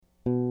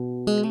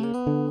Hello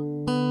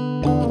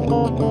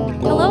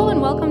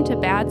and welcome to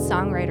Bad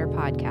Songwriter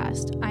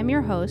Podcast. I'm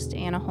your host,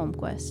 Anna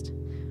Holmquist.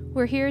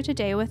 We're here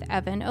today with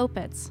Evan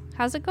Opitz.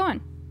 How's it going?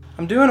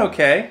 I'm doing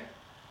okay.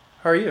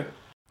 How are you?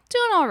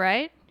 Doing all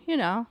right. You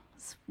know,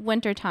 it's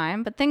winter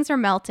time, but things are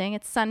melting.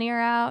 It's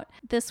sunnier out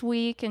this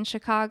week in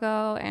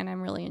Chicago, and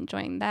I'm really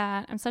enjoying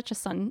that. I'm such a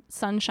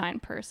sunshine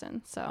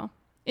person, so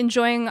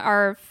enjoying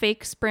our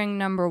fake spring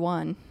number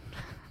one.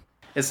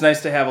 It's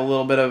nice to have a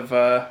little bit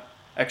of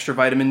extra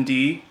vitamin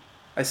D.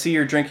 I see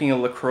you're drinking a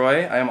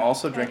LaCroix. I am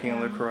also drinking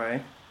a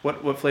LaCroix.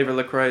 What flavor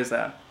LaCroix is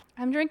that?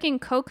 I'm drinking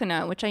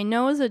coconut, which I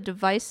know is a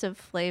divisive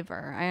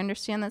flavor. I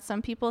understand that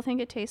some people think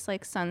it tastes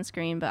like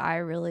sunscreen, but I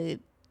really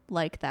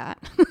like that.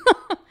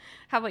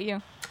 How about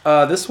you?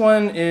 This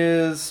one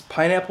is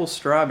pineapple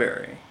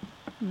strawberry.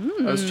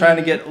 I was trying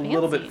to get a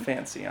little bit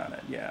fancy on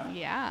it, yeah.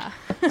 Yeah.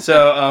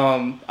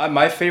 So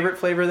my favorite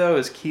flavor, though,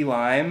 is key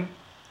lime.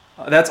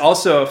 That's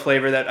also a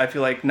flavor that I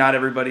feel like not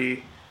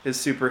everybody is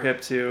super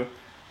hip to.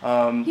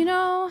 You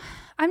know,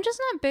 I'm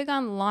just not big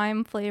on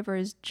lime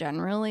flavors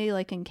generally,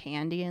 like in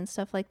candy and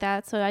stuff like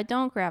that, so I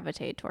don't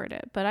gravitate toward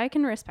it, but I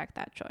can respect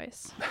that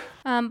choice.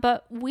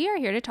 But we are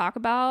here to talk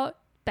about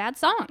bad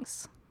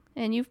songs,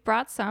 and you've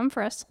brought some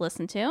for us to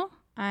listen to.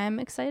 I'm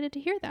excited to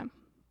hear them.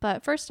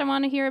 But first, I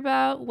want to hear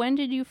about when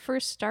did you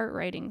first start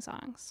writing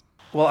songs?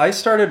 Well, I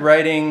started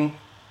writing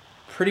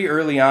pretty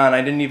early on.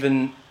 I didn't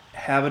even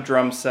have a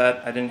drum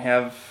set. I didn't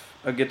have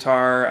a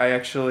guitar.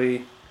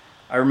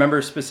 I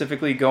remember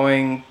specifically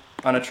going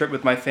on a trip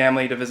with my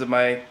family to visit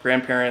my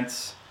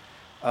grandparents,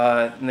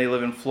 and they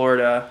live in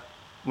Florida,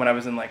 when I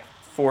was in like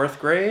 4th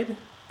grade.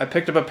 I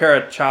picked up a pair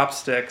of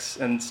chopsticks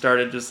and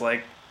started just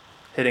like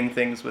hitting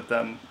things with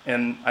them,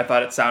 and I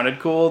thought it sounded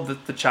cool.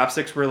 The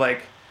chopsticks were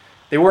like,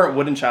 they weren't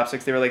wooden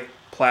chopsticks, they were like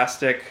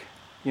plastic,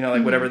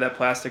 whatever that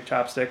plastic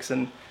chopsticks,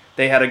 and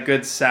they had a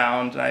good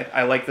sound, and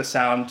I liked the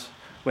sound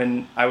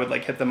when I would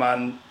like hit them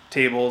on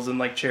tables and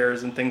like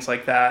chairs and things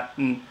like that.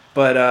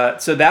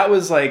 But so that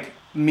was like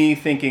me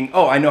thinking,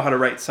 oh, I know how to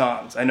write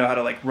songs. I know how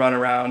to like run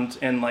around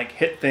and like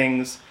hit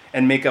things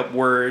and make up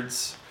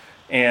words,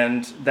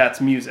 and that's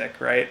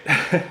music, right?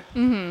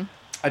 Mm-hmm.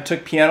 I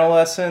took piano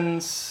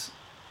lessons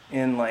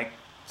in like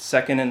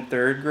 2nd and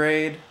 3rd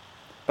grade,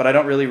 but I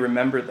don't really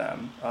remember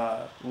them.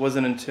 It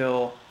wasn't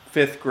until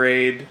 5th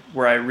grade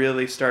where I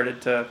really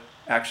started to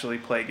actually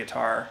play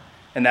guitar,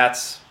 and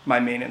that's my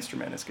main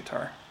instrument is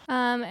guitar.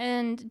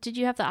 And did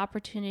you have the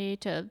opportunity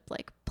to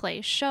like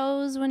play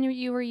shows when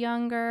you were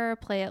younger,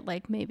 play at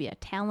like maybe a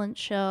talent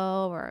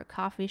show or a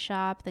coffee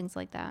shop, things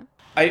like that?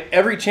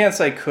 Every chance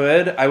I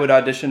could, I would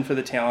audition for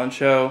the talent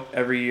show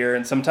every year,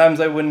 and sometimes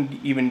I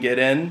wouldn't even get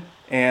in.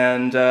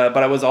 And but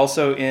I was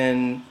also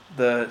in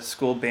the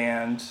school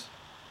band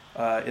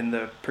in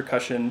the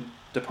percussion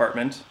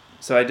department.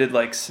 So I did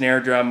like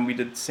snare drum, we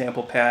did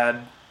sample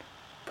pad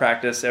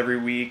practice every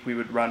week. We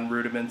would run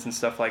rudiments and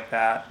stuff like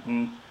that,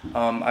 and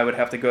I would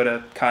have to go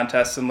to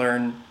contests and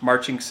learn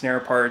marching snare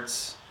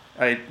parts.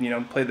 I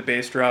played the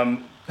bass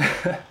drum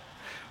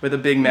with a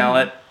big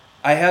mallet.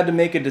 I had to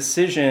make a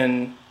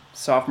decision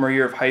sophomore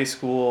year of high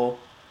school.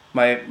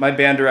 My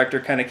band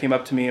director kind of came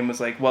up to me and was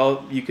like,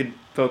 well, you could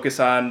focus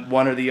on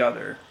one or the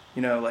other,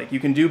 like you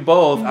can do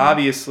both,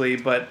 obviously,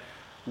 but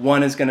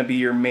one is going to be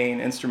your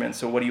main instrument,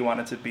 so what do you want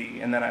it to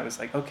be? And then I was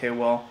like, okay,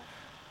 well,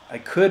 I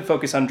could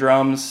focus on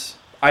drums.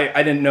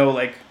 I didn't know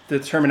like the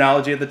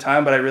terminology at the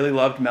time, but I really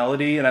loved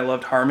melody and I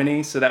loved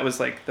harmony. So that was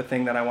like the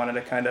thing that I wanted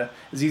to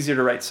it's easier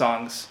to write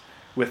songs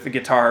with the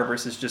guitar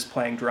versus just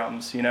playing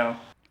drums,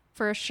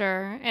 For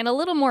sure. And a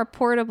little more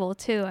portable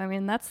too. I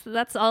mean,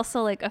 that's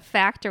also like a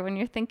factor when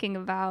you're thinking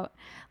about,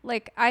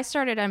 like, I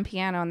started on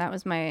piano and that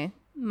was my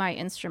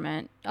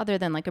instrument, other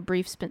than like a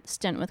brief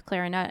stint with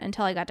clarinet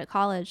until I got to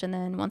college. And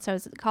then once I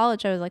was at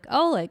college, I was like,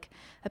 oh, like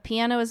a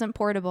piano isn't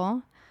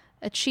portable.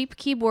 A cheap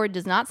keyboard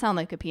does not sound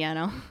like a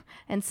piano.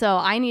 And so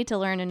I need to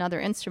learn another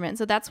instrument.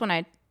 So that's when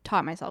I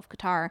taught myself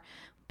guitar,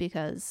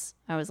 because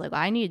I was like,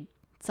 well, I need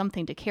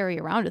something to carry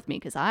around with me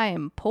because I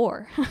am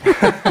poor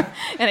and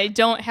I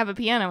don't have a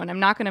piano, and I'm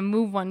not going to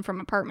move one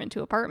from apartment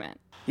to apartment.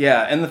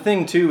 Yeah, and the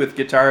thing too with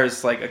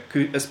guitars, like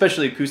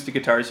especially acoustic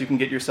guitars, you can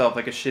get yourself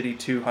like a shitty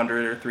 $200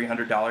 or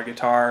 $300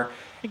 guitar,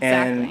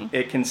 exactly. And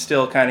it can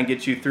still kind of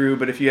get you through.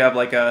 But if you have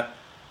like a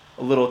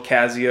little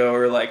Casio,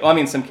 or like, well, I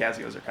mean, some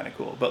Casios are kind of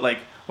cool, but like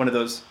one of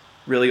those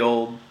really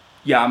old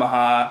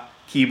Yamaha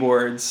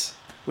keyboards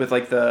with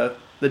like the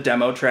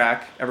demo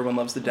track. Everyone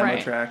loves the demo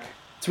track.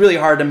 It's really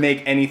hard to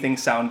make anything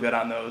sound good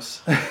on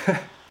those.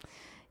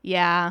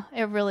 Yeah,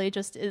 it really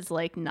just is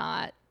like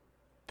not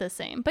the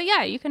same. But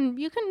yeah, you can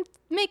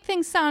make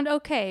things sound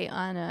okay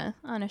on a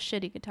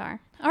shitty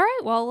guitar. All right,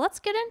 well, let's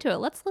get into it.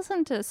 Let's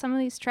listen to some of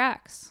these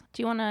tracks.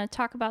 Do you want to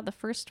talk about the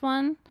first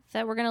one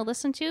that we're going to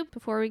listen to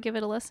before we give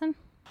it a listen?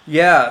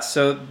 Yeah,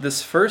 so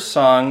this first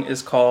song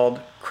is called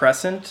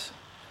Crescent,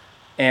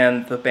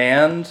 and the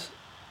band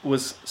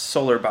was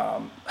Solar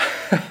Bomb.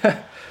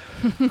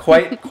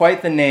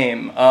 Quite the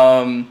name.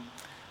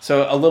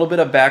 So a little bit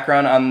of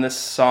background on this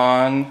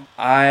song.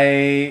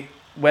 I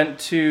went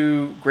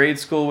to grade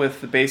school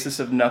with the bassist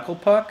of Knuckle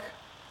Puck.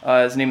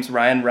 His name's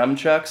Ryan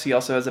Rumchucks. He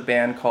also has a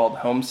band called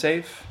Home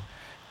Safe.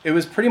 It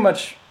was pretty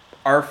much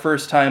our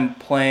first time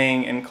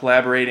playing and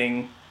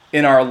collaborating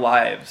in our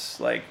lives,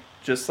 like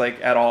just like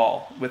at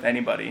all with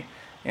anybody.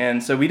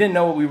 And so we didn't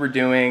know what we were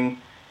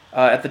doing.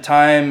 At the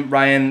time,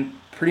 Ryan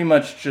pretty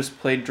much just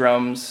played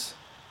drums,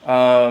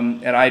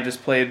 and I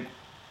just played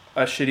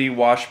a shitty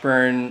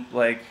Washburn,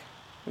 like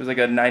it was like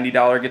a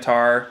 $90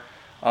 guitar,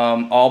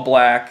 all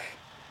black,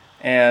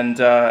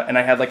 and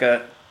I had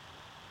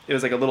it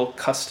was like a little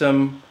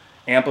custom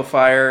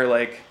amplifier,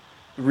 like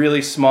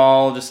really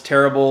small, just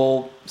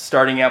terrible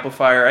starting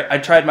amplifier. I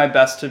tried my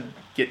best to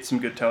get some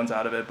good tones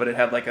out of it, but it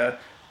had like a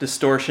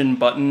distortion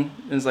button.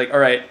 It was like, all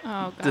right,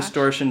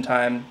 distortion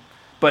time.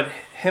 But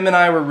him and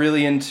I were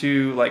really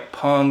into like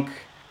punk,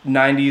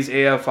 90s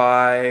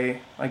AFI.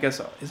 I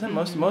guess isn't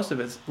most of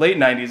it's late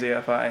 90s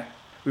AFI.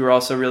 We were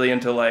also really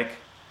into like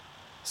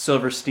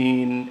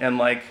Silverstein and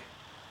like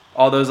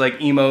all those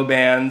like emo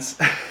bands.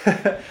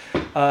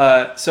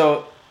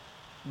 So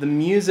the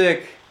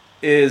music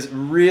is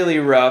really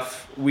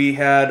rough. We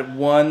had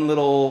one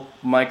little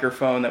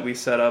microphone that we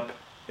set up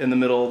in the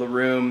middle of the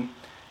room.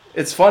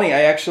 It's funny,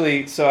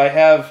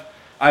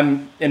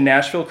 I'm in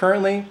Nashville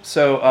currently,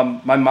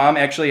 so my mom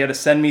actually had to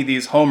send me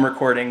these home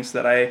recordings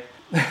that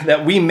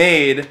that we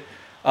made in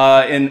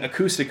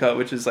Acoustica,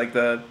 which is like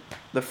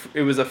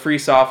it was a free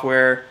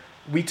software.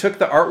 We took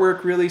the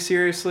artwork really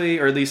seriously,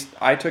 or at least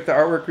I took the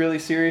artwork really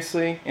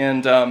seriously,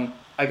 and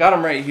I got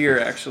them right here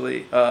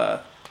actually.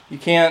 You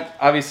can't,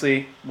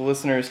 obviously, the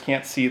listeners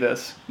can't see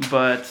this,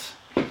 but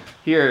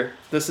here,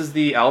 this is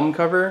the album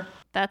cover.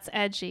 That's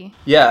edgy.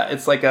 Yeah,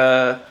 it's like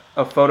a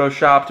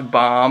photoshopped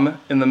bomb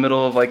in the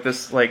middle of like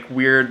this like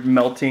weird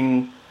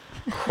melting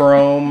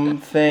chrome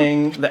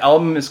thing. The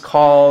album is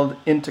called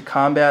Into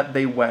Combat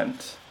They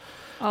Went.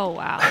 Oh,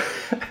 wow.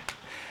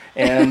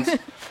 and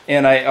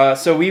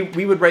so we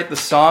would write the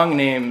song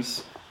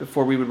names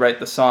before we would write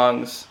the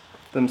songs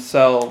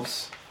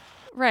themselves.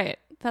 Right.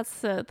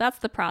 That's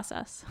the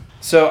process.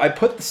 So I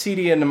put the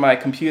CD into my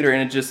computer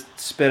and it just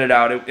spit it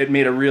out. It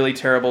made a really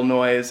terrible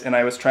noise, and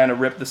I was trying to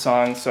rip the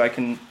songs so I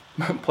can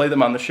play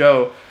them on the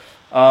show.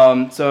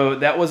 So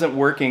that wasn't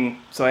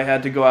working. So I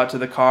had to go out to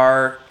the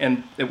car,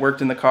 and it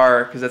worked in the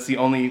car because that's the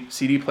only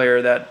CD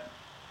player that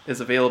is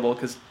available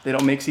because they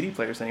don't make CD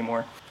players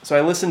anymore. So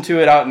I listened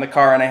to it out in the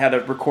car, and I had to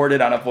record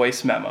it on a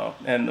voice memo.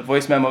 And the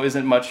voice memo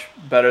isn't much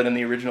better than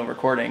the original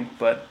recording,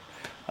 but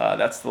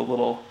that's the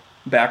little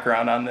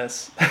background on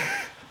this.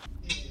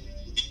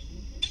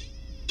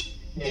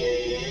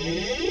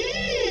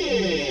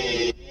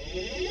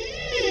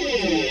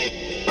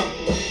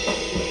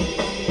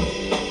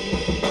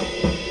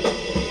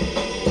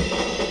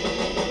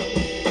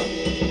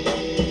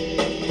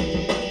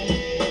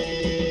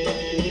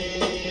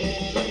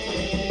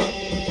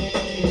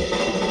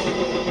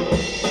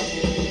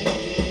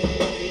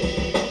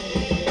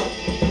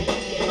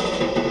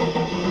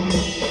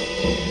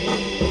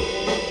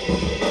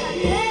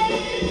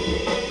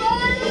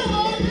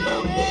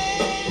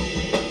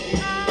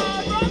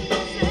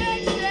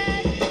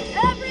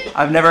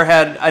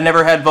 I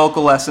never had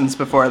vocal lessons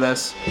before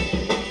this.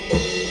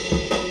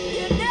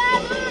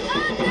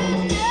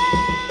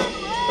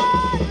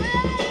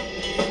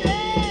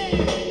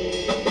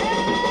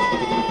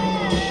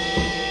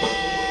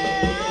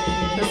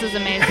 This is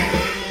amazing.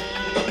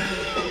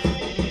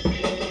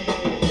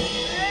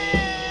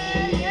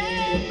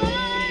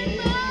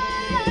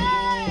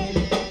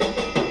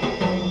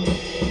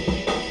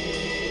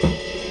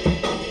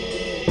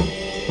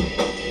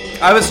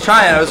 I was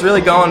trying. I was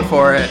really going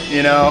for it,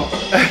 you know.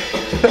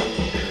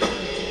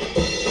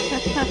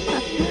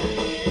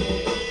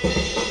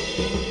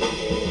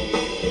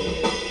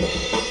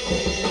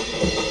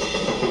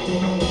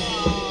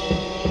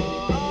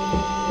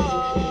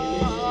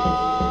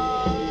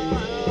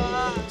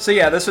 So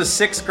yeah, this was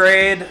 6th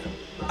grade.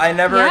 I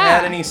never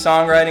had any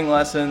songwriting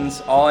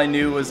lessons. All I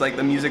knew was like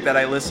the music that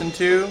I listened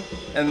to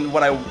and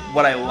what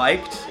I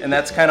liked, and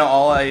that's kind of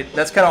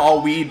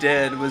all we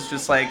did was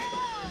just like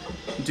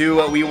do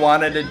what we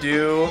wanted to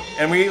do.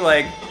 And we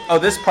like,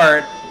 this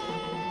part,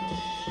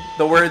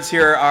 the words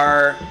here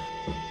are,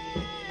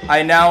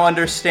 I now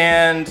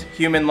understand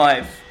human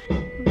life.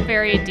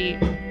 Very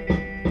deep.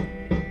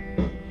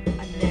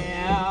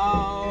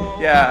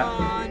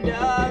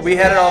 Yeah, we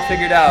had it all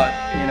figured out,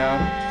 you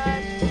know.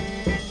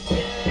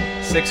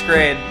 6th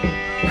grade.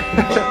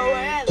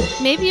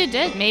 Maybe you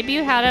did. Maybe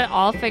you had it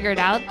all figured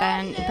out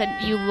then, but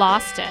you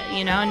lost it,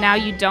 you know? Now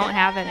you don't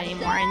have it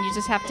anymore, and you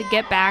just have to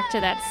get back to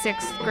that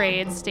 6th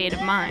grade state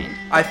of mind.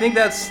 I think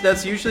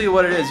that's usually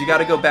what it is. You got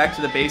to go back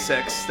to the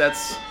basics.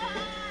 That's,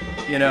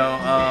 you know,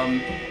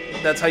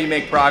 that's how you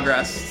make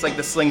progress. It's like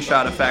the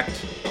slingshot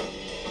effect.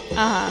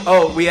 Uh-huh.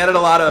 Oh, we added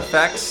a lot of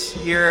effects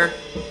here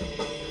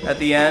at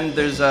the end.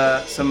 There's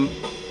some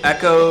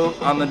echo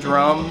on the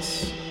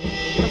drums.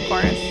 Of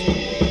course.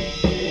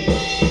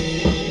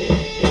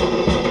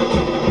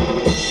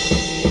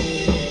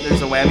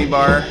 Whammy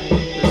bar.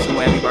 There's some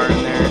whammy bar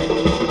in there.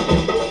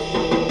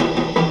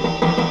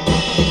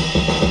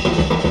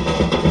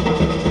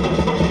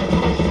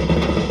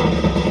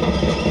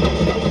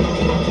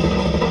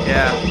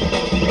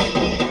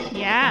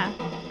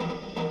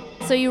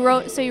 So you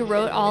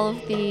wrote all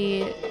of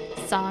the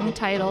song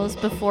titles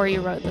before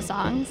you wrote the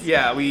songs?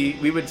 Yeah,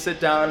 we would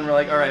sit down and we're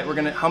like, all right,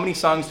 how many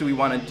songs do we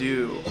want to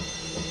do?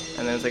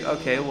 And then it's like,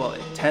 okay, well,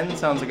 10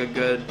 sounds like a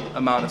good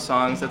amount of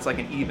songs. That's like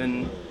an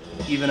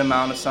even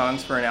amount of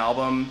songs for an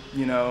album,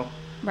 you know?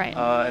 Right.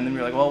 And then we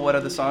were like, well, what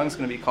are the songs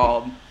going to be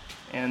called?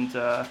 And,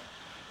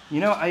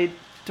 I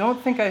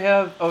don't think I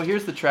have... Oh,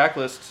 here's the track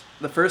list.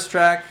 The first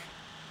track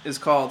is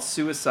called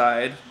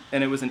Suicide,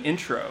 and it was an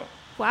intro.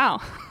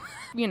 Wow.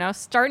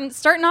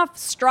 Starting off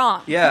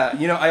strong. Yeah,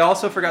 I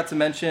also forgot to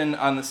mention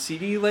on the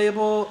CD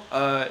label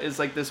is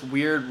like this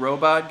weird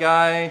robot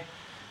guy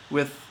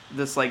with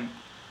this like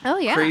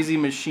crazy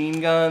machine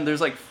gun. There's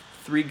like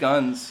 3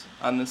 guns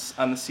on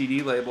the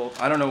CD label.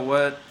 I don't know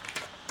what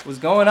was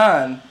going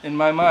on in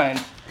my mind.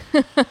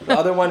 The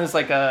other one is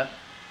like a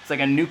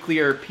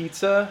nuclear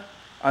pizza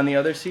on the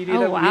other CD.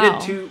 Oh, wow.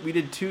 We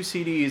did two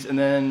CDs, and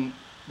then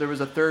there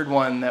was a third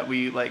one that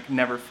we like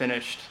never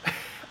finished.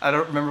 I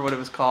don't remember what it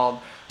was called,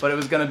 but it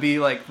was gonna be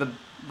like the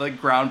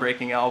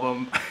groundbreaking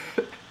album.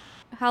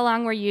 How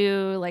long were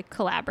you like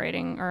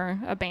collaborating or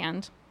a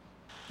band?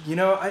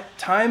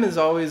 Time is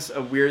always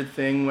a weird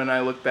thing when I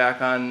look back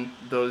on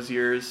those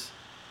years.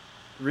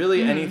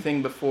 Really,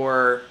 anything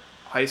before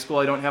high school,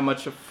 I don't have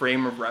much of a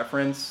frame of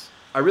reference.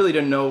 I really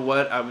didn't know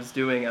what I was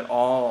doing at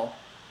all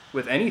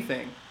with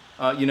anything.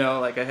 I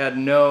had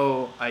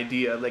no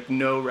idea, like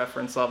no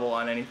reference level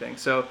on anything.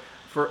 So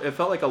it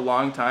felt like a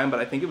long time,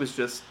 but I think it was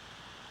just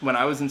when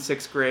I was in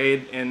 6th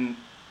grade and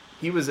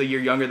he was a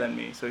year younger than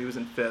me, so he was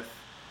in 5th.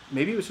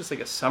 Maybe it was just like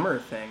a summer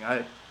thing.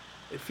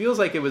 It feels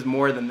like it was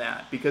more than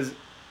that because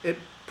it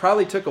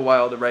probably took a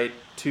while to write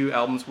 2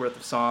 albums worth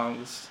of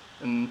songs.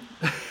 And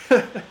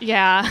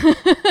yeah,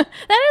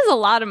 that is a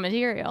lot of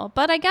material.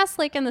 But I guess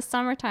like in the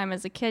summertime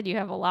as a kid, you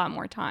have a lot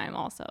more time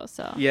also.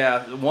 So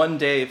yeah, one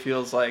day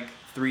feels like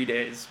 3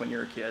 days when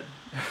you're a kid.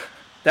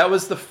 That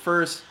was the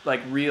first like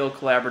real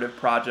collaborative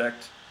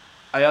project.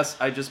 I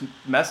just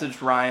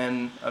messaged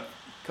Ryan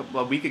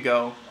a week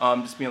ago,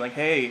 just being like,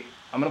 hey,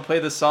 I'm gonna play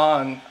this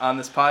song on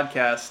this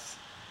podcast.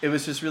 It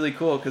was just really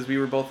cool because we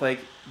were both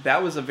like,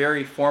 that was a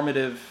very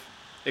formative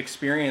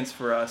experience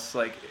for us.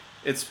 Like,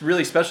 it's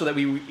really special that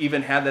we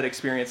even had that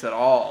experience at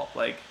all.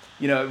 Like,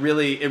 it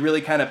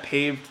really kind of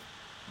paved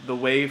the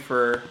way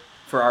for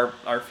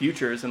our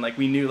futures. And like,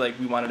 we knew like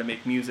we wanted to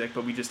make music,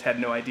 but we just had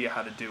no idea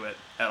how to do it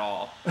at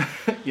all.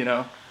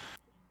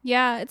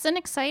 Yeah, it's an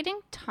exciting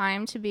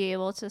time to be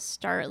able to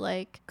start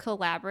like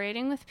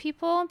collaborating with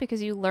people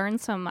because you learn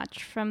so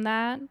much from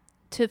that.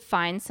 To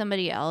find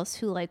somebody else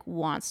who like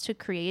wants to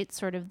create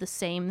sort of the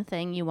same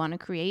thing you want to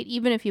create,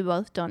 even if you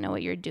both don't know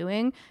what you're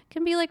doing,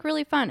 can be like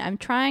really fun. I'm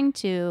calling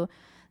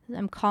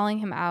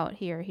him out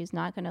here. He's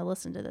not going to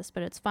listen to this,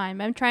 but it's fine.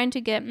 I'm trying to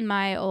get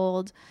my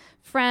old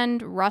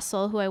friend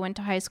Russell, who I went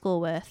to high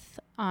school with,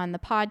 on the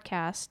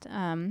podcast.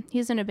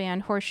 He's in a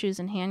band, Horseshoes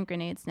and Hand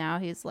Grenades now.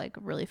 He's like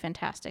a really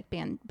fantastic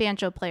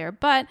banjo player,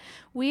 but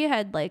we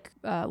had like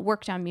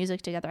worked on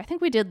music together. I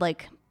think we did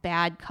like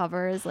bad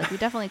covers. Like we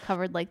definitely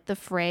covered like The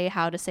Fray,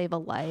 How to Save a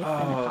Life in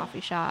a coffee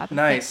shop.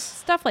 Nice.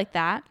 Stuff like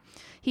that.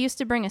 He used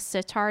to bring a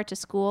sitar to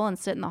school and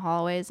sit in the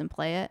hallways and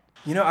play it.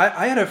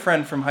 I had a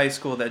friend from high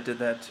school that did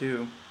that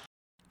too.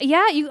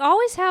 Yeah, you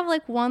always have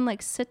like one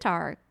like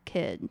sitar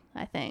kid,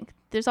 I think.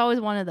 There's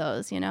always one of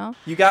those, You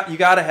got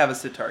to have a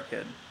sitar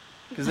kid.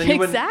 Because then you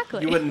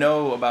wouldn't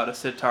know about a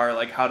sitar,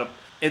 like how to...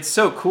 It's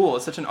so cool.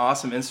 It's such an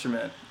awesome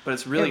instrument, but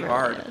it's really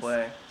hard to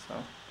play. So.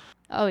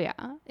 Oh yeah,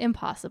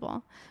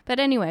 impossible. But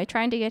anyway,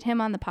 trying to get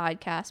him on the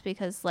podcast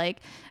because like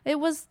that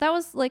was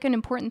like an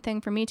important thing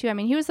for me too. I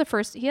mean, he was the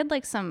first. He had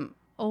like some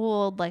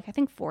old like I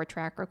think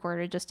 4-track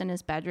recorder just in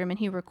his bedroom, and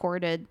he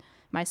recorded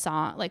my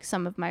song, like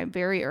some of my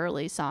very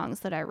early songs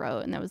that I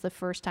wrote, and that was the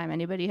first time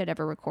anybody had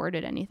ever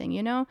recorded anything,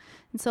 And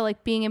so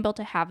like being able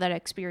to have that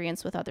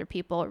experience with other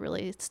people, it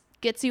really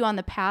gets you on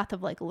the path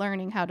of like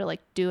learning how to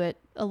like do it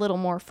a little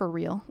more for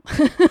real.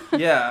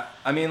 Yeah,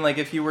 I mean, like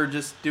if you were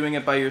just doing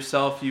it by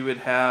yourself, you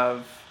wouldn't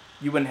have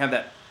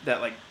that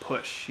like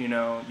push, you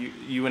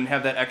wouldn't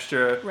have that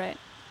extra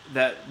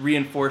that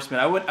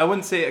reinforcement. I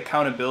wouldn't say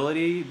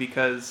accountability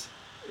because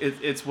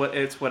it's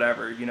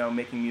whatever,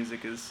 making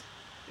music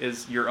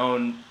is your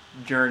own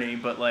journey,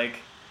 but like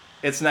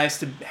it's nice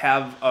to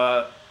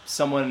have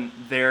someone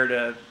there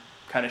to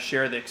kind of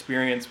share the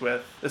experience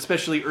with,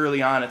 especially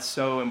early on. It's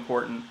so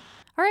important.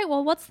 All right,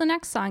 well, what's the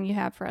next song you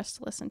have for us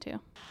to listen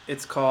to?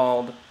 It's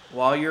called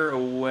While You're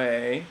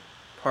Away,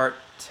 Part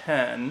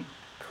 10.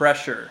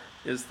 Pressure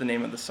is the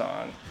name of the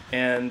song.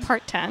 And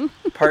Part 10?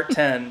 Part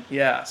 10,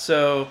 yeah.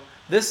 So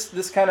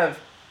this kind of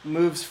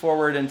moves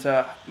forward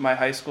into my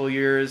high school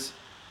years.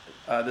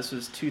 This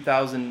was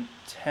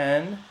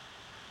 2010.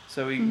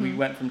 So we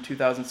went from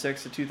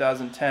 2006 to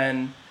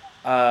 2010.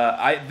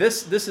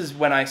 This is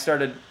when I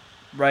started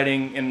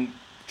writing and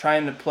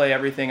trying to play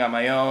everything on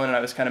my own, and I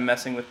was kind of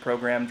messing with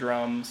programmed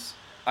drums.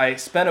 I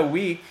spent a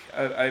week,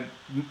 I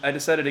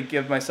decided to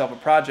give myself a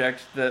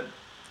project. That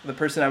the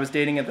person I was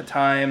dating at the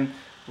time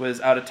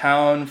was out of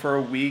town for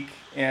a week,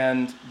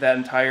 and that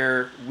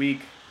entire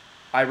week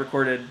I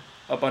recorded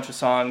a bunch of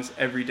songs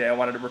every day. I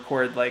wanted to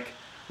record like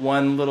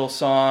one little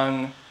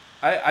song.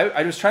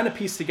 I was trying to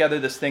piece together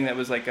this thing that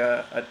was like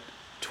a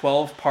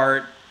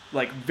 12-part,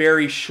 like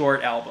very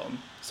short album.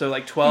 So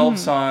like 12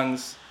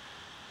 songs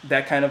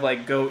that kind of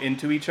like go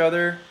into each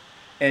other.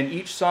 And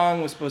each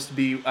song was supposed to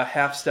be a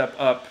half step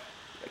up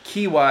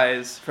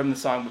key-wise from the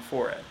song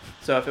before it.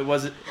 So if it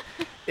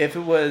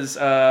was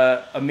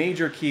a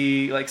major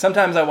key, like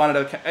sometimes I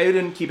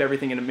didn't keep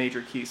everything in a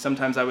major key.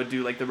 Sometimes I would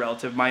do like the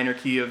relative minor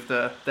key of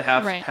the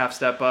half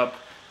step up.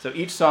 So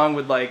each song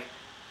would like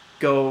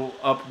go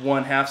up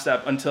one half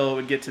step until it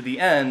would get to the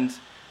end,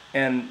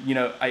 and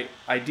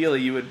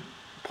ideally you would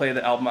play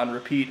the album on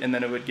repeat, and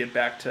then it would get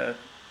back to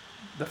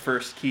the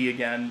first key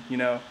again,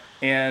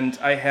 and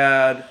I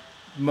had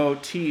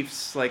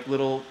motifs, like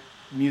little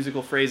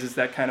musical phrases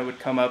that kind of would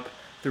come up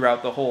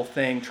throughout the whole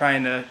thing,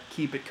 trying to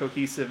keep it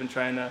cohesive and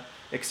trying to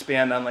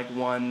expand on like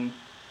one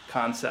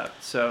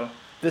concept. So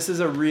this is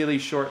a really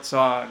short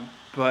song,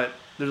 but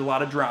there's a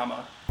lot of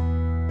drama.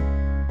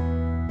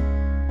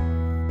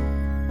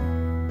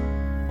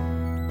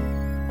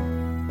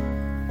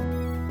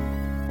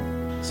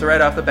 So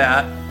right off the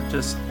bat,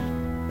 just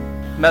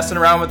messing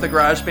around with the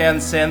GarageBand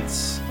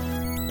synths,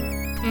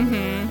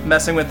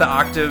 messing with the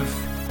octave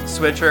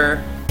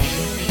switcher.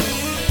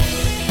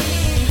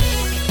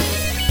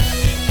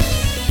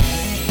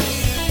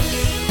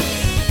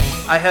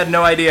 I had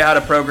no idea how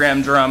to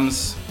program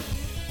drums.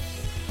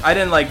 I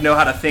didn't know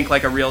how to think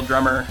like a real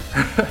drummer.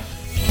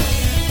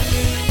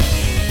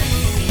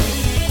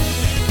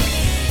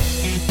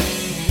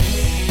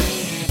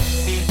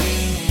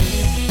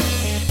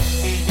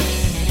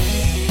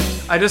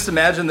 I just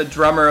imagine the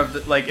drummer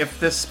of if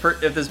this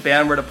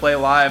band were to play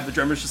live, the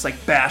drummer's just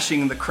like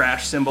bashing the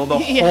crash cymbal the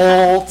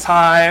whole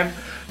time.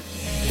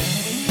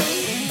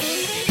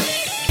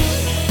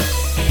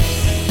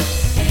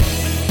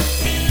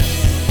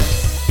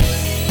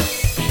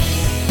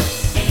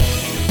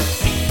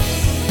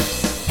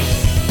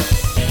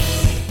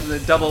 The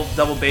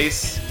double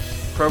bass,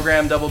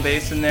 program double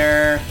bass in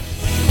there.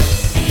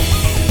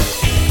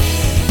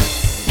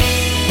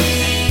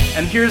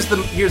 And here's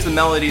the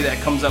melody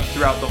that comes up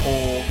throughout the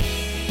whole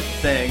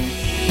thing.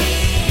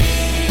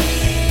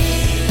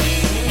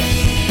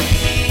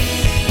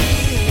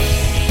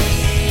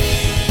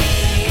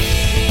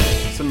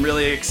 Some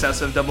really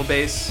excessive double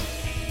bass.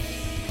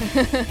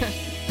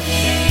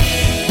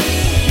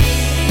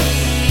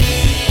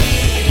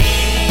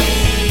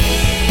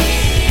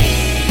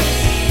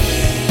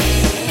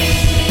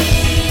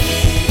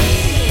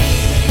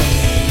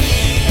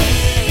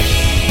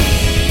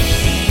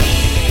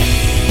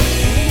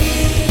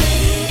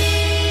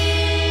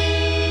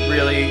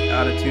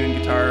 Out-of-tune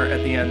guitar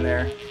at the end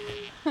there.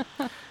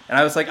 And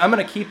I was like, I'm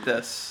going to keep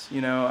this,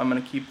 I'm going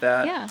to keep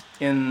that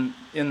in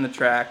the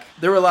track.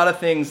 There were a lot of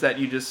things that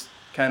you just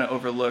kind of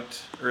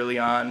overlooked early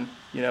on,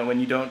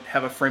 when you don't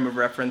have a frame of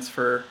reference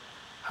for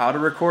how to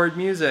record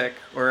music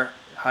or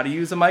how to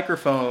use a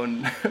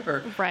microphone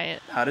or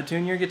how to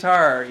tune your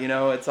guitar.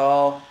 It's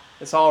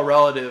all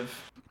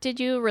relative. Did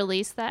you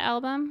release that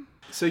album?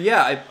 So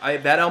yeah,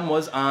 that album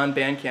was on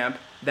Bandcamp.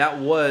 That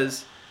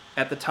was,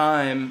 at the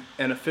time,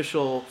 an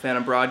official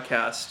Phantom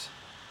Broadcast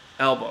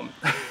album.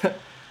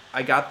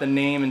 I got the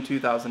name in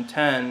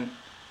 2010,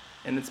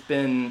 and it's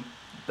been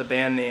the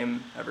band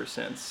name ever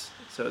since.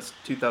 So it's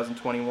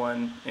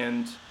 2021,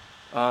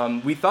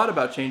 and we thought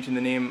about changing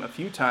the name a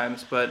few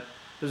times, but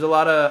there's a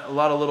lot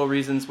of little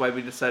reasons why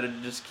we decided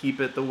to just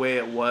keep it the way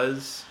it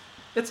was.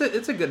 It's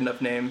a good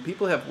enough name.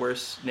 People have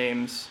worse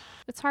names.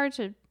 It's hard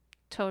to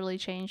totally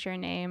change your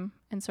name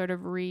and sort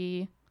of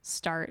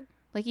restart.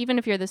 Even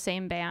if you're the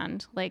same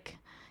band,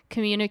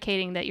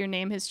 communicating that your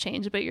name has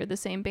changed but you're the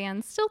same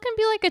band still can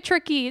be a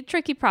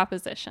tricky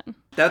proposition.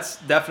 That's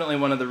definitely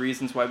one of the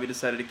reasons why we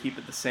decided to keep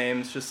it the same.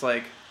 It's just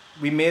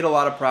we made a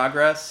lot of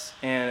progress,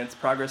 and it's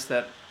progress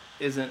that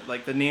isn't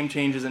the name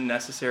change isn't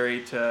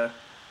necessary to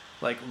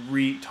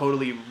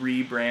totally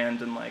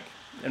rebrand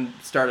and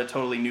start a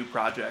totally new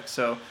project.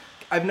 So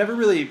I've never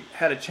really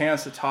had a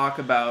chance to talk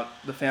about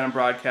the Phantom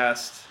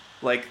Broadcast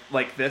like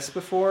this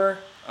before.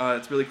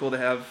 It's really cool to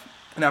have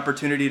an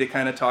opportunity to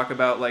kind of talk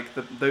about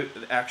the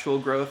actual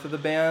growth of the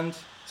band.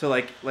 So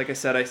like I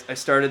said, I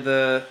started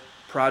the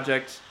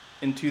project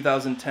in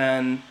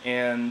 2010,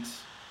 and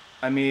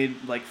I made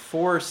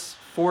four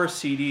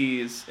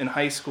CDs in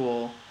high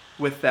school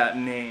with that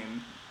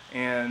name,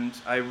 and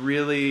I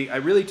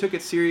really took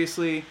it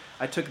seriously.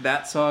 I took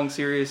that song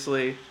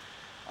seriously.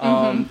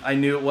 I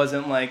knew it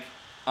wasn't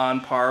on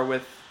par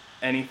with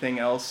anything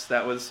else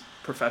that was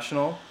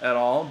professional at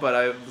all, but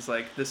I was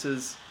this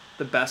is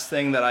the best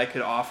thing that I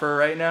could offer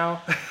right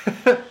now.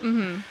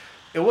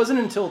 It wasn't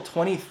until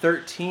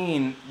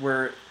 2013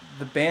 where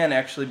the band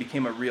actually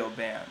became a real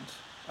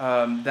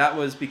band. That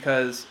was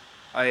because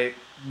I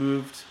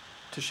moved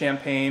to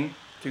Champaign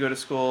to go to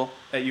school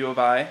at U of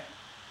I.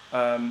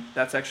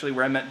 That's actually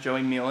where I met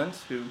Joey Meeland,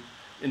 who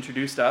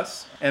introduced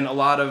us. And a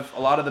lot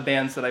of the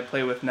bands that I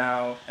play with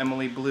now,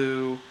 Emily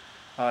Blue,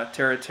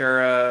 Terra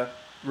Terra,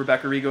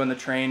 Rebecca Rigo and the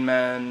Train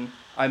Men,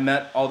 I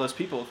met all those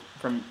people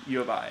from U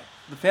of I.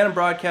 the Phantom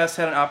Broadcast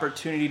had an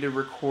opportunity to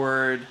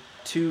record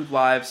 2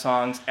 live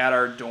songs at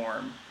our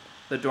dorm,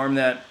 the dorm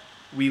that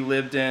we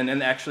lived in, and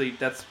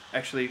that's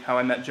actually how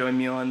I met Joey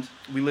Mealand.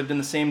 We lived in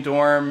the same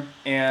dorm,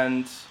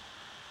 and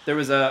there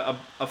was a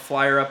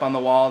flyer up on the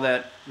wall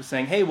that was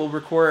saying, "Hey, we'll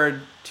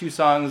record 2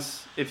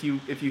 songs if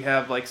you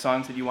have like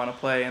songs that you want to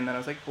play." And then I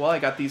was like, "Well, I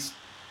got these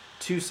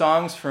 2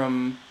 songs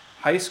from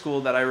high school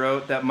that I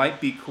wrote that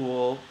might be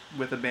cool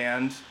with a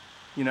band.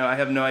 You know, I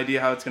have no idea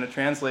how it's going to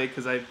translate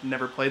because I've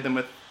never played them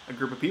with a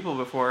group of people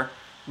before."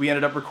 We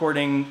ended up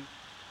recording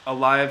a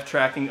live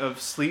tracking of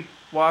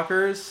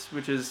Sleepwalkers,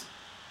 which is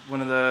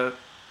one of the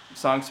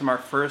songs from our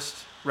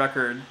first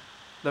record,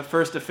 the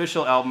first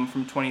official album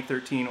from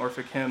 2013,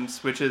 Orphic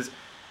Hymns, which is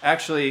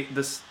actually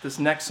this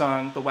next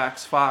song, The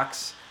Wax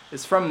Fox,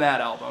 is from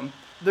that album.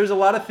 There's a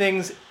lot of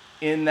things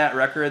in that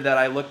record that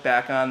I look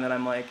back on that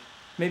I'm like,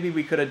 maybe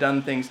we could have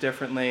done things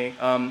differently.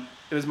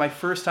 It was my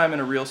first time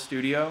in a real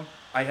studio.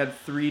 I had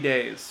 3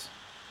 days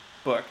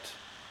booked,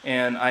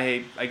 and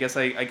I guess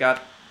I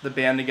got the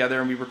band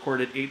together and we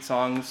recorded 8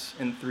 songs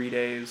in 3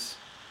 days.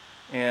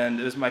 And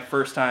it was my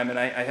first time, and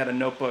I had a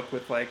notebook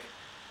with like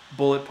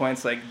bullet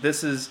points like,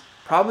 this is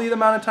probably the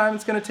amount of time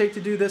it's going to take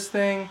to do this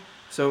thing.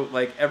 So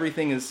like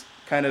everything is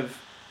kind of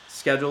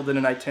scheduled in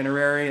an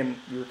itinerary, and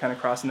we were kind of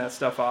crossing that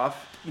stuff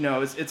off. You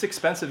know, it's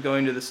expensive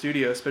going to the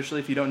studio, especially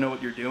if you don't know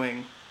what you're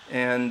doing.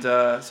 And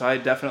so I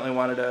definitely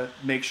wanted to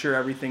make sure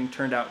everything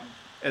turned out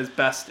as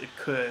best it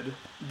could.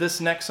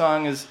 This next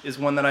song is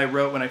one that I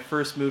wrote when I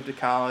first moved to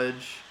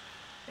college,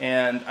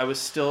 and I was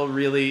still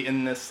really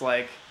in this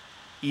like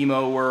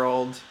emo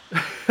world.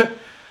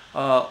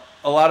 A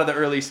lot of the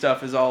early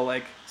stuff is all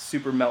like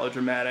super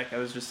melodramatic.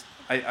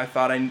 I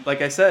thought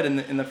like I said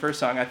in the first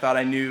song, I thought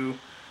I knew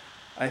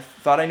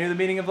the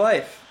meaning of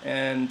life.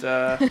 And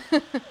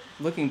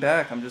looking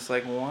back, I'm just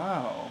like,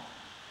 wow,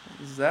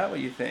 is that what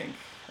you think?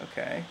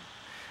 Okay.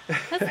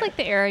 That's like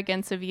the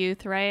arrogance of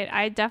youth, right?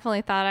 I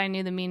definitely thought I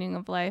knew the meaning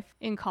of life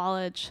in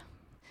college,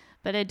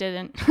 but I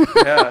didn't.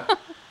 Yeah.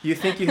 You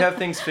think you have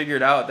things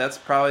figured out. That's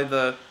probably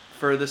the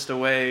furthest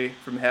away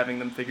from having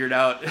them figured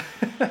out.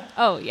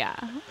 Oh, yeah.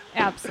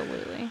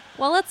 Absolutely.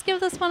 Well, let's give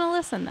this one a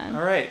listen then.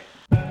 All right.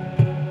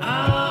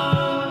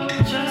 I'll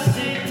just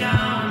sit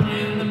down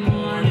in the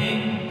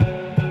morning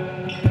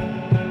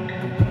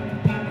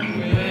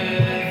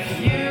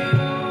with you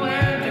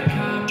and a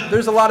cup.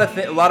 There's a lot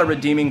of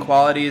redeeming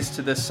qualities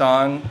to this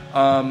song.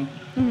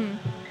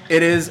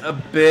 It is a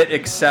bit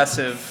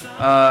excessive.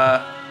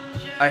 I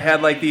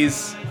had like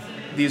these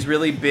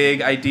really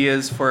big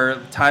ideas for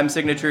time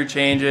signature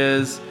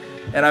changes,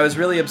 and I was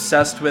really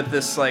obsessed with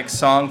this like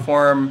song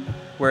form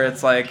where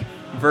it's like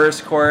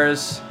verse,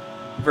 chorus,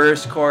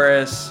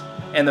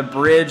 and the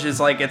bridge is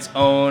like its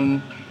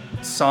own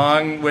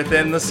song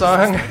within the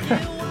song.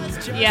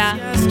 Yeah.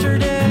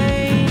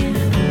 Yesterday,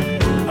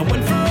 I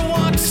went for a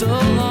walk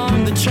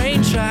along the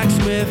train tracks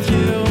with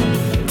you,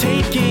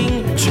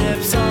 taking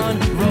trips on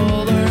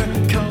roller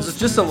coasters. There's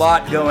just a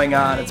lot going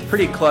on. It's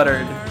pretty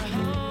cluttered.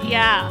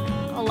 Yeah.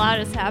 A lot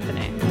is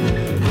happening.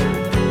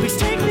 Please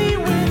take me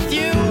with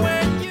you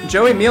when you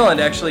Joey Mealand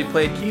actually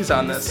played keys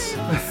on this.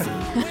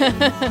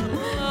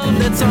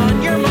 that's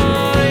on your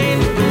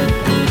mind.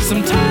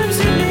 Sometimes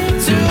you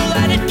need to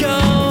let it go.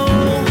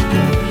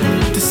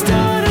 To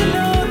start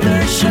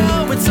another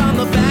show, it's on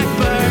the back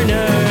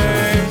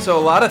burner. So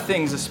a lot of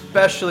things,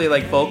 especially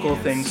like vocal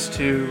things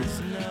too.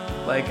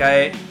 Like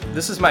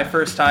this is my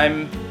first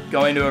time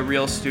going to a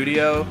real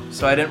studio,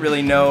 so I didn't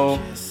really know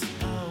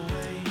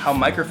how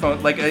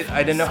microphone, like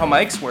I didn't know how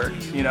mics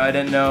worked. You know, I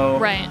didn't know.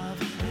 Right.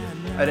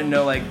 I didn't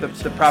know like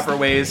the proper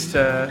ways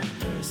to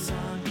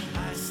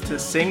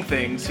sing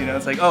things. You know,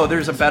 it's like, oh,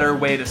 there's a better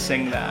way to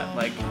sing that.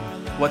 Like,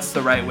 what's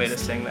the right way to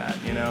sing that?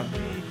 You know,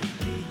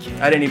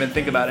 I didn't even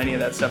think about any of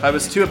that stuff. I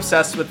was too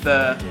obsessed with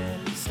the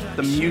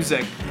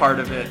music part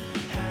of it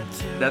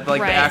that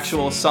like Right. the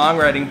actual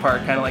songwriting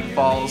part kind of like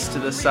falls to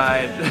the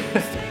side.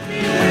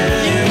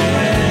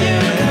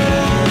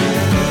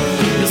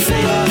 You'll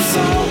save us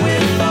all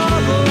with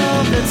all the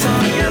love that's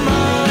on your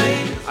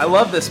mind. I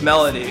love this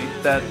melody,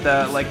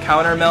 that like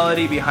counter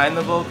melody behind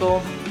the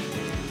vocal.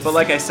 But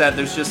like I said,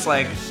 there's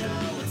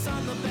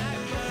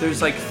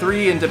like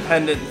 3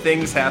 independent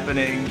things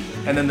happening,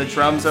 and then the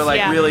drums are like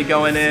Yeah. really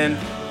going in.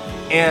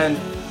 And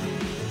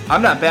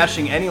I'm not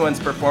bashing anyone's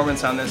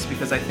performance on this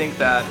because I think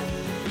that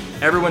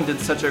everyone did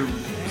such a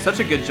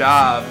good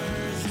job,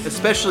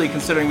 especially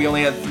considering we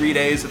only had 3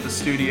 days at the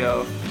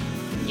studio.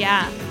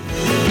 Yeah.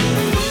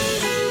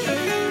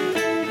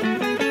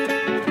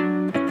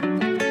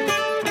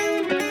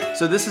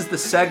 So this is the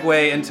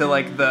segue into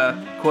like the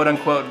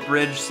quote-unquote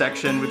bridge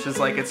section, which is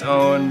like it's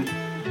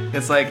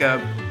like a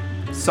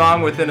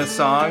song within a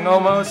song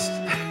almost.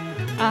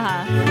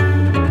 Uh-huh.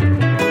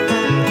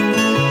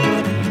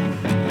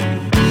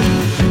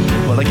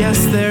 Well, I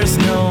guess there's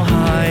no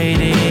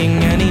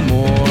hiding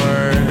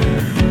anymore.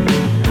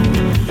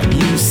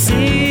 You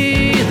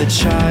see the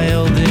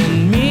child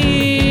in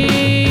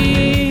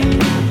me.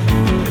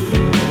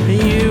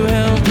 You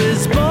help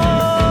this boy,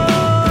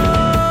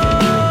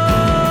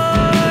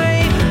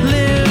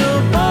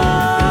 little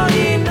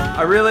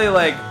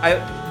like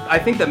I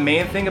think the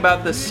main thing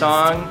about this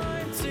song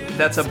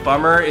that's a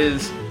bummer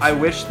is I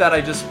wish that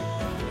I just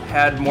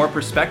had more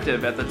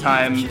perspective at the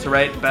time to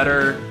write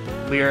better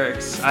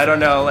lyrics. I don't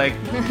know, like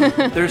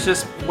there's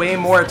just way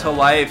more to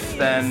life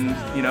than,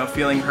 you know,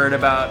 feeling hurt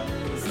about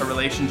a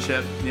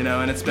relationship, you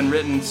know, and it's been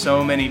written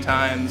so many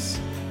times.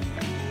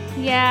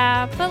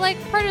 Yeah, but like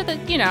part of the,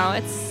 you know,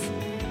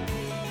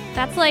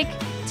 that's like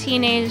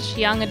teenage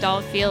young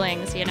adult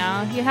feelings, you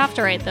know. You have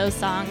to write those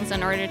songs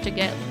in order to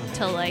get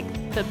to like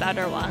the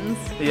better ones.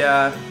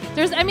 Yeah.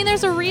 There's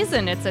a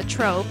reason it's a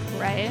trope,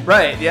 right?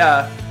 Right,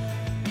 yeah.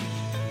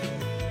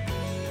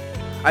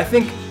 I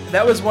think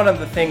that was one of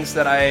the things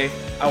that I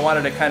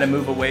wanted to kind of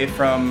move away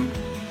from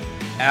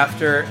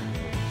after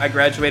I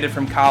graduated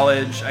from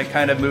college. I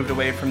kind of moved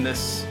away from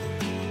this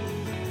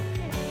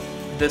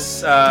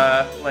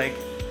like,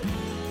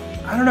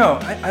 I don't know,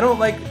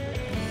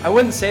 I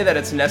wouldn't say that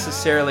it's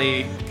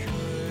necessarily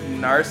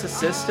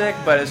narcissistic,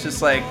 but it's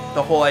just like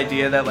the whole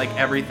idea that like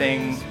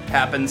everything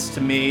happens to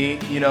me,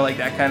 you know, like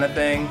that kind of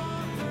thing.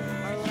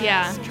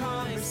 Yeah.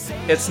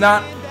 It's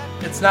not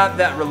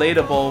that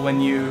relatable when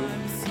you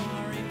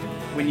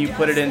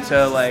put it into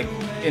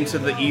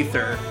the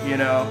ether, you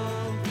know.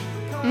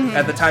 Mm-hmm.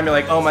 At the time you're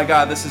like, oh my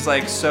god, this is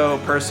like so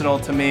personal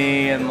to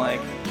me, and like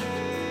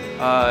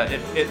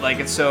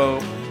it's so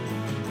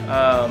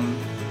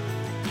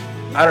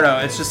I don't know,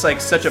 it's just like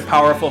such a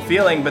powerful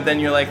feeling. But then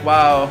you're like,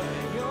 wow,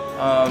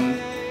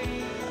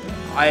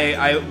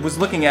 I was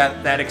looking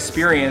at that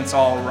experience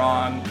all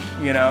wrong,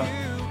 you know.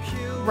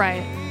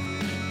 Right.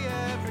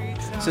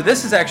 So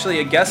this is actually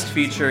a guest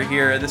feature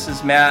here. This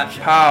is Matt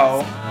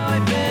Powell.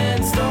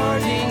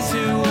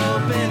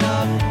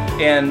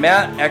 And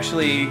Matt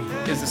actually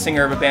is the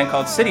singer of a band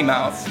called City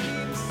Mouth.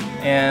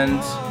 And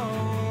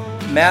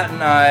Matt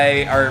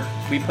and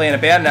we play in a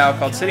band now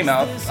called City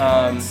Mouth.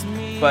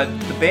 But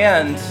the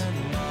band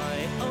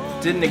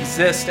didn't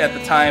exist at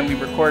the time we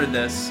recorded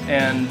this.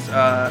 And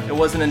it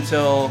wasn't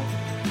until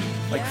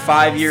like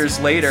 5 years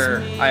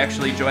later I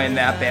actually joined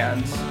that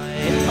band.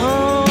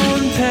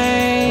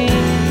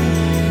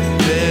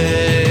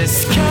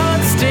 This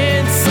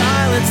constant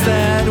silence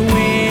that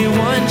we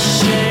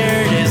once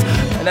shared is...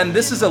 And then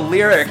this is a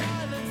lyric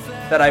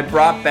that I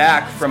brought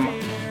back from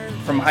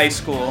high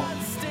school.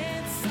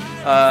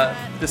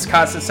 This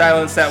constant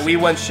silence that we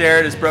once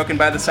shared is broken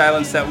by the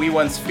silence that we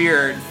once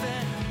feared.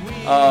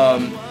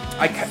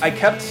 I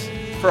kept,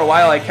 for a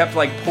while, I kept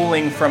like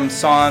pulling from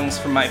songs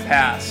from my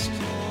past.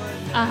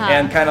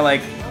 And kind of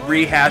like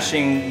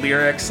rehashing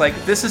lyrics. Like,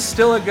 this is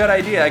still a good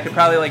idea. I could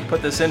probably like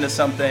put this into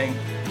something.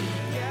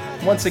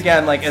 Once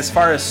again, like as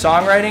far as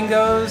songwriting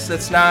goes,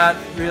 that's not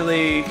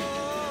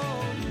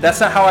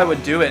how I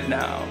would do it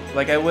now.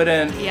 Like I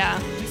wouldn't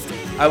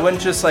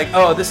just like,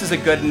 oh, this is a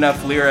good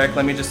enough lyric,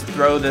 let me just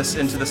throw this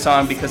into the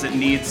song because it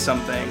needs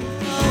something.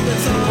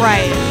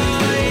 Right.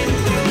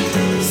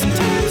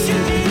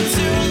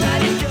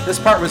 This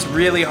part was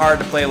really hard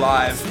to play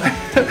live.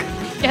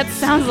 It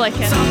sounds like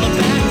it.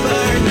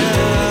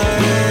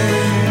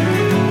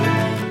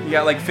 You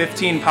got like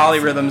 15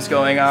 polyrhythms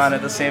going on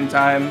at the same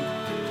time.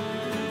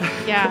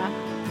 Yeah.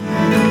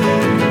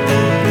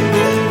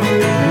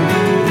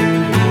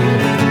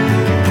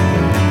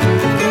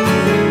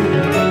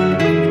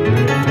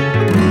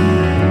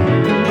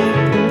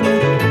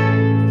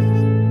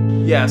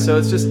 Yeah, so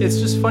it's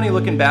just funny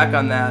looking back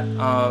on that,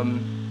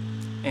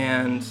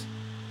 and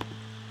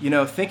you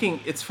know,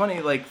 it's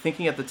funny like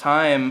thinking at the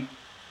time,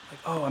 like,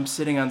 oh, I'm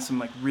sitting on some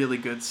like really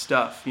good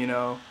stuff, you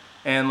know.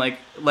 And like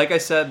I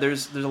said,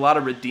 there's a lot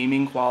of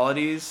redeeming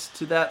qualities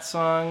to that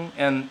song,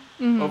 and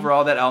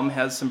overall that album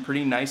has some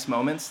pretty nice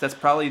moments. That's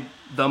probably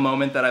the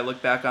moment that I look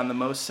back on the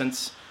most,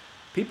 since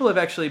people have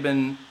actually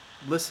been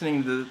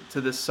listening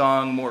to this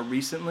song more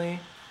recently.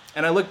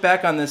 And I look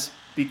back on this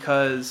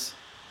because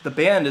the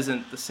band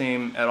isn't the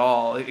same at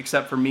all,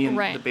 except for me and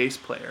the bass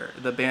player.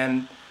 The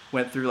band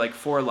went through like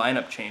 4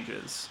 lineup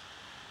changes,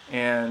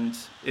 and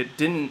it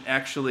didn't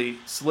actually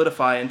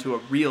solidify into a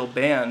real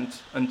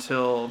band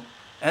until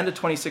end of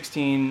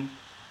 2016.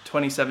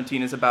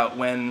 2017 is about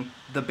when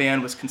the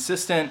band was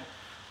consistent.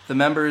 The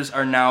members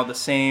are now the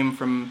same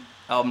from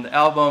album to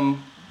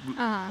album.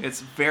 It's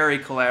very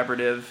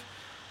collaborative,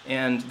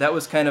 and that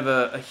was kind of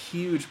a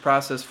huge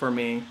process for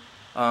me.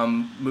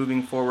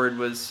 Moving forward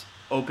was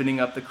opening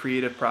up the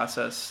creative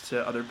process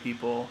to other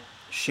people,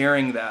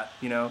 sharing that,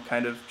 you know,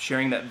 kind of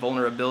sharing that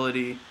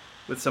vulnerability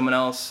with someone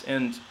else.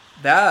 And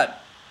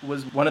that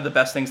was one of the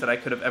best things that I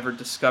could have ever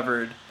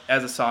discovered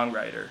as a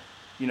songwriter.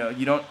 You know,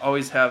 you don't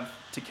always have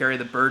to carry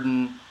the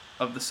burden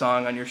of the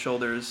song on your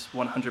shoulders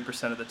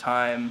 100% of the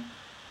time.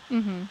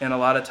 And a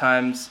lot of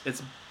times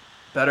it's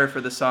better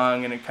for the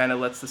song, and it kind of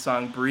lets the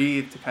song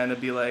breathe to kind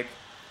of be like,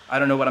 I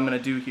don't know what I'm going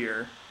to do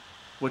here.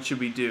 What should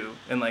we do?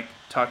 And like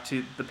talk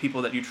to the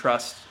people that you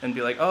trust and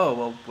be like, oh,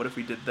 well, what if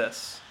we did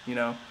this? You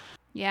know?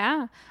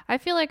 Yeah. I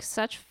feel like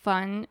such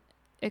fun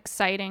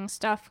exciting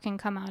stuff can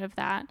come out of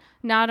that.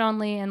 Not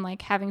only in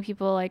like having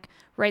people like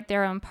write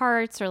their own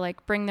parts or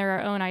like bring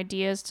their own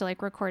ideas to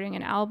like recording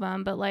an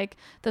album, but like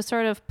the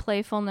sort of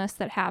playfulness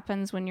that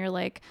happens when you're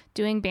like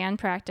doing band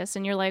practice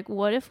and you're like,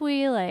 what if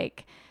we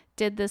like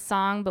did this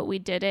song, but we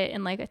did it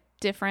in like a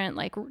different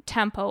like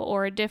tempo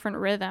or a different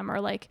rhythm, or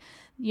like,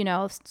 you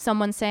know,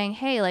 someone saying,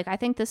 hey, like I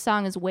think this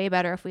song is way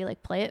better if we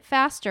like play it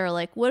faster.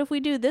 Like, what if we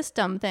do this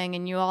dumb thing?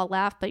 And you all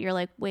laugh, but you're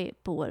like, wait,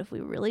 but what if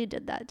we really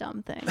did that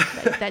dumb thing?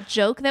 Like that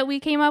joke that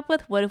we came up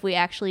with, what if we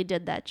actually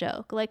did that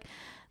joke? Like,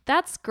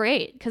 that's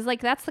great, because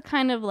like that's the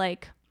kind of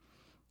like,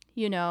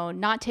 you know,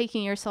 not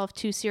taking yourself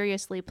too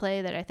seriously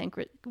play that I think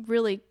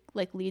really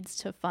like leads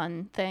to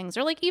fun things,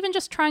 or like even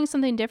just trying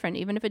something different.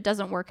 Even if it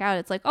doesn't work out,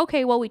 it's like,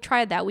 okay, well, we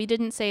tried that. We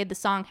didn't say the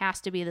song has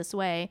to be this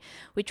way.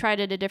 We tried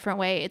it a different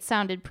way. It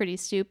sounded pretty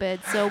stupid,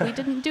 so we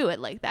didn't do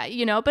it like that,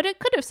 you know, but it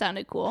could have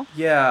sounded cool.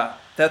 Yeah,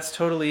 that's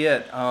totally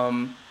it.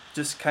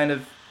 Just kind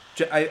of,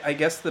 I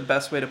guess the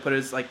best way to put it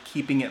is like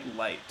keeping it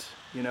light,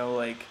 you know,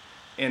 like,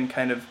 and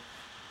kind of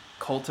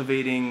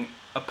cultivating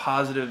a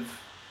positive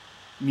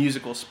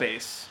musical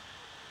space,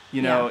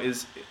 you know,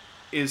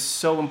 is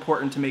so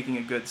important to making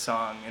a good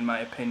song, in my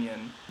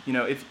opinion. You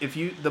know, if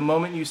you, the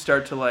moment you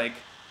start to like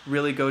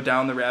really go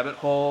down the rabbit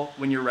hole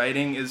when you're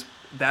writing,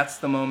 that's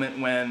the moment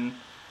when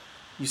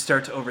you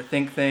start to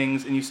overthink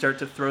things and you start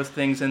to throw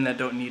things in that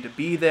don't need to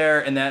be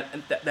there. And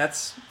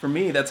that's for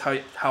me, that's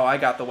how I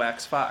got the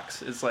Wax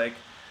Fox. It's like,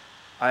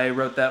 I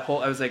wrote that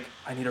whole, I was like,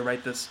 I need to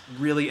write this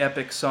really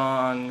epic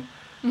song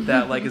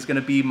that like is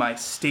going to be my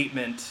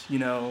statement, you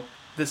know,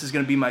 this is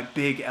going to be my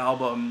big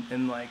album.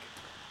 And like,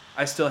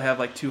 I still have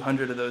like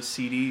 200 of those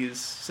CDs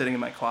sitting in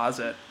my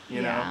closet,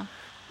 you know?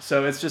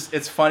 So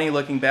it's funny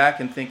looking back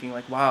and thinking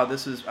like, wow,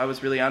 I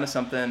was really onto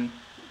something.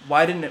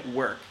 Why didn't it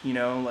work? You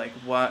know, like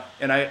what?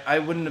 And I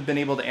wouldn't have been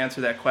able to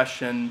answer that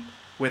question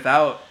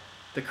without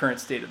the current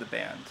state of the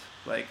band.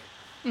 Like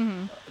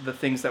the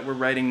things that we're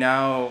writing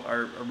now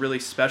are really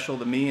special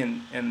to me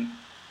and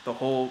the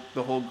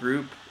whole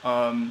group.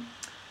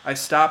 I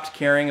stopped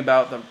caring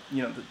about the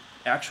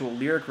actual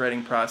lyric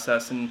writing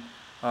process, and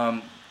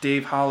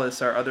Dave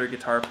Hollis, our other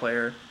guitar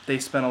player, they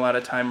spent a lot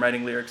of time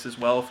writing lyrics as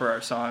well for our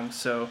songs.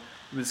 So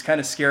it was kind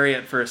of scary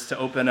at first to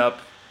open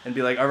up and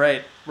be like, all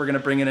right, we're going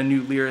to bring in a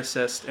new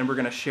lyricist and we're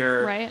going to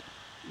share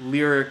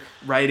lyric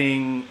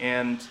writing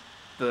and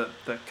the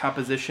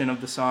composition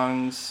of the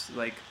songs,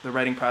 like the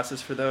writing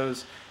process for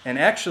those. And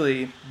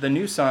actually, the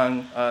new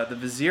song, The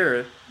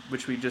Vizier,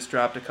 which we just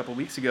dropped a couple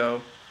weeks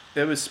ago,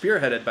 it was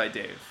spearheaded by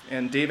Dave.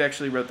 And Dave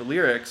actually wrote the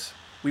lyrics.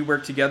 We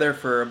worked together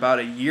for about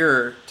a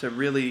year to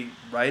really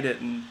write it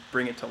and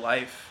bring it to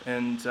life.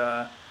 And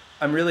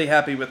I'm really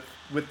happy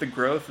with the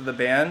growth of the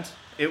band.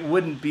 It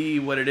wouldn't be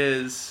what it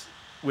is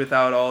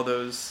without all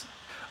those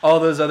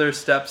other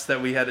steps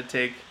that we had to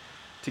take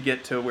to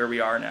get to where we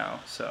are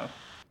now. So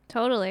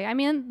totally. I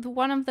mean,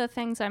 one of the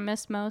things I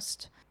missed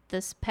most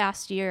this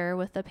past year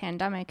with the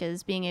pandemic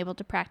is being able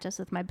to practice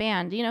with my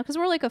band, you know, because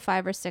we're like a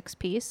 5 or 6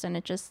 piece and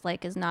it just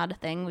like is not a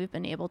thing we've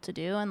been able to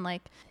do. And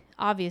like,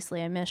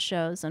 obviously I miss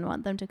shows and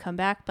want them to come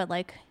back, but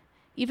like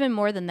even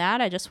more than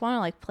that, I just want to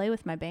like play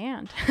with my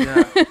band.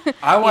 Yeah.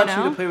 I want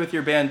you to play with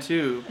your band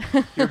too.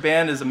 Your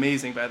band is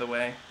amazing, by the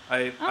way.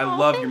 I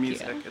love your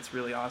music. It's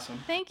really awesome.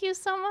 Thank you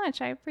so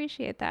much. I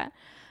appreciate that.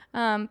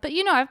 But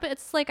you know,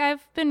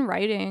 I've been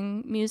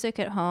writing music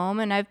at home,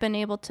 and I've been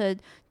able to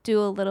do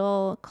a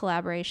little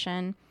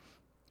collaboration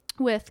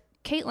with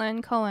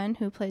Caitlin Cohen,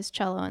 who plays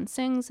cello and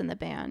sings in the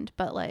band.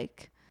 But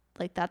like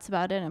that's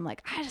about it. I'm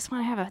like, I just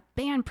want to have a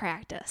band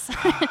practice.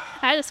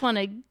 I just want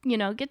to, you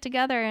know, get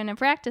together in a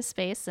practice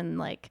space and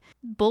like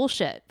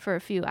bullshit for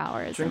a few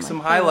hours. Drink and, some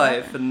like, High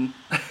Life and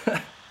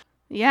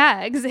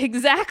yeah,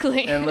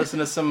 exactly. And listen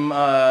to some.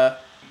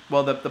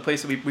 Well, the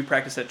place that we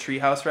practiced at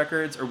Treehouse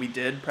Records, or we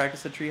did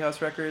practice at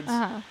Treehouse Records,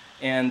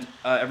 and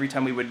every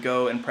time we would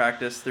go and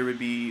practice, there would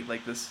be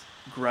like this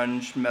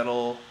grunge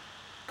metal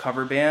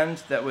cover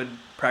band that would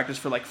practice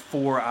for like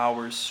 4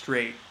 hours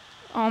straight.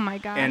 Oh my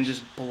gosh. And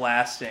just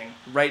blasting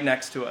right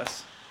next to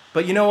us.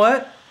 But you know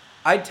what?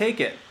 I'd take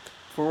it.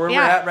 For where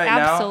we're at right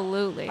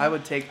absolutely. now,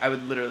 I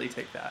would literally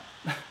take that.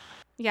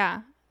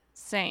 Yeah,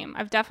 same.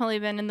 I've definitely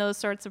been in those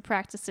sorts of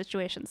practice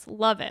situations.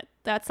 Love it.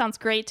 That sounds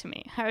great to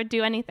me. I would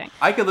do anything.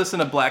 I could listen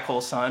to Black Hole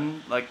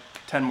Sun like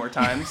 10 more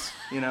times,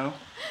 you know?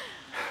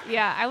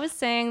 Yeah, I was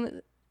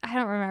saying, I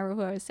don't remember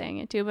who I was saying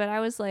it to, but I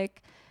was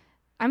like,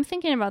 I'm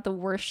thinking about the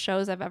worst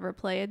shows I've ever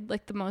played,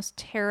 like the most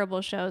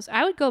terrible shows.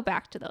 I would go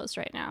back to those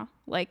right now.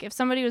 Like if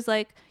somebody was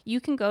like,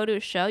 you can go to a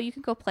show, you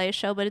can go play a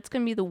show, but it's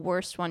going to be the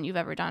worst one you've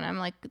ever done. I'm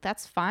like,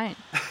 that's fine.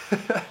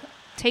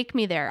 Take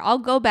me there. I'll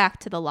go back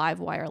to the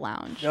Live Wire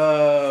Lounge.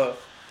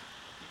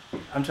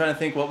 I'm trying to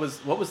think what was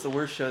the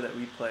worst show that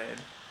we played.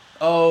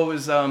 Oh, it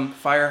was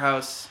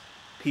Firehouse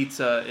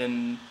Pizza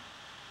in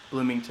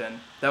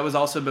Bloomington. That was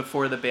also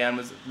before the band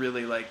was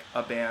really like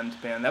a band.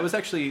 That was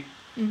actually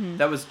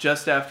that was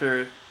just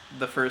after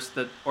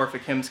the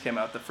Orphic Hymns came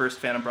out, the first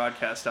Phantom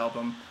Broadcast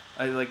album.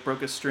 I like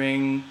broke a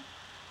string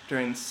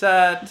during the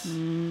set,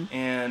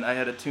 and I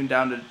had it tuned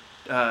down to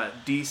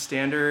D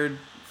standard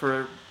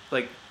for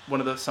like one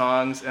of those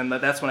songs, and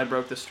that's when I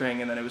broke the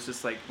string, and then it was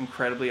just like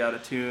incredibly out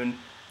of tune.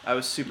 I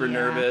was super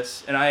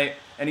nervous, and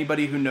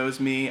anybody who knows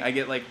me, I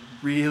get like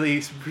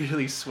really,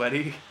 really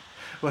sweaty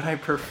when I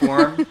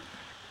perform.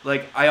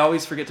 Like, I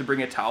always forget to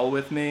bring a towel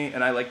with me,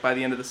 and I like by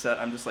the end of the set,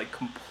 I'm just like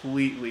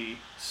completely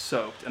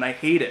soaked, and I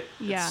hate it.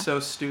 Yeah. It's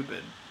so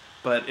stupid,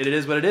 but it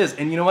is what it is.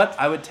 And you know what?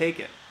 I would take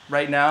it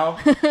right now.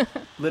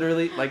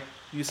 Literally, like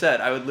you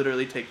said, I would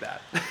literally take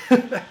that.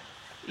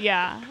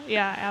 Yeah,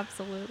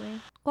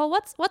 absolutely. Well,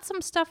 what's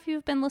some stuff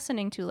you've been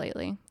listening to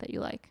lately that you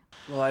like?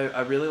 Well,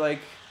 I really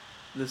like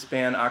this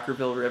band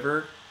Ockerville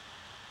River.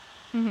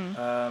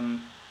 Mm-hmm.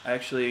 I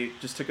actually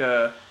just took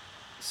a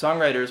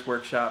songwriter's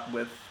workshop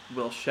with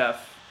Will Sheff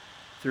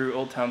through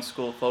Old Town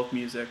School of Folk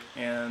Music,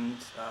 and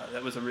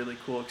that was a really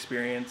cool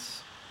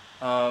experience.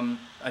 I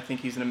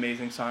think he's an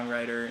amazing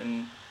songwriter,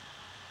 and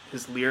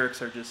his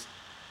lyrics are just,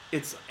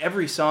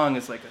 every song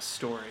is like a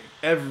story.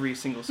 Every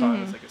single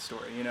song is like a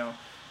story, you know,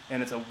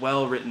 and it's a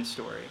well-written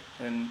story,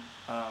 and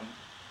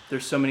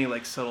there's so many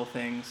like subtle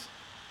things.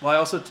 Well, I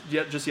also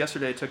just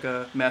yesterday took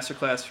a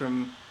masterclass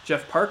from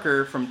Jeff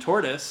Parker from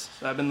Tortoise.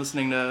 So I've been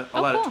listening to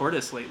a lot of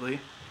Tortoise lately,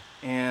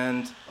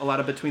 and a lot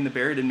of Between the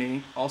Buried and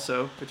Me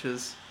also, which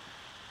is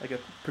like a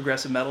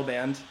progressive metal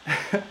band.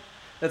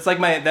 That's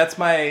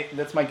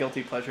my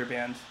guilty pleasure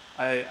band.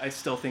 I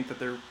still think that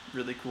they're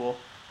really cool.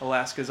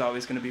 Alaska is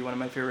always going to be one of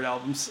my favorite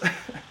albums.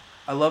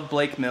 I love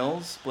Blake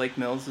Mills. Blake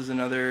Mills is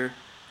another.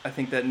 I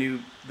think that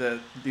the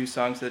new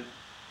songs that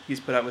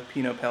he's put out with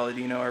Pino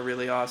Palladino are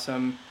really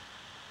awesome.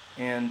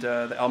 And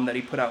the album that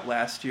he put out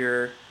last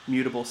year,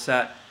 Mutable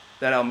Set,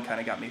 that album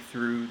kind of got me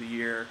through the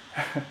year.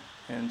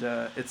 And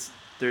it's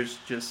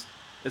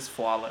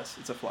flawless.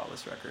 It's a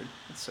flawless record.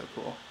 It's so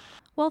cool.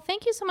 Well,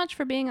 thank you so much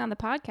for being on the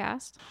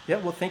podcast. Yeah,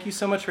 well, thank you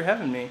so much for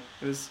having me.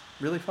 It was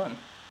really fun.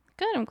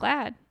 Good, I'm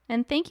glad.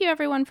 And thank you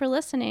everyone for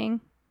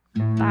listening.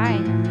 Bye.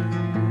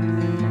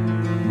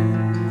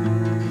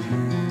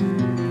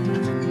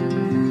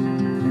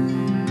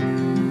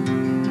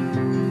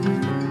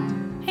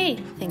 Hey,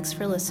 thanks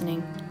for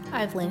listening.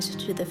 I've linked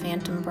to the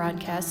Phantom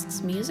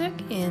Broadcast's music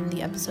in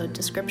the episode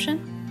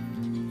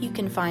description. You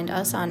can find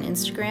us on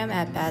Instagram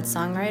at Bad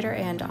Songwriter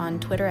and on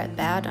Twitter at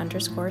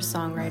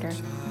Bad_Songwriter.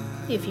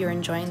 If you're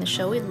enjoying the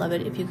show, we'd love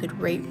it if you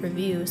could rate,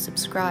 review,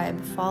 subscribe,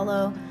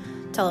 follow,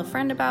 tell a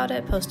friend about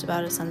it, post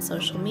about us on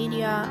social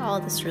media. All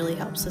this really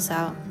helps us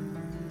out.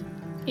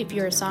 If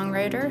you're a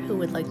songwriter who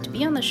would like to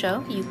be on the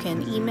show, you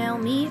can email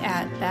me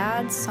at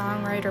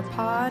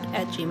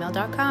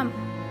badsongwriterpod@gmail.com.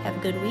 Have a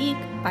good week.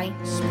 Bye.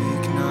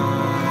 Speak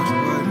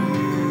not.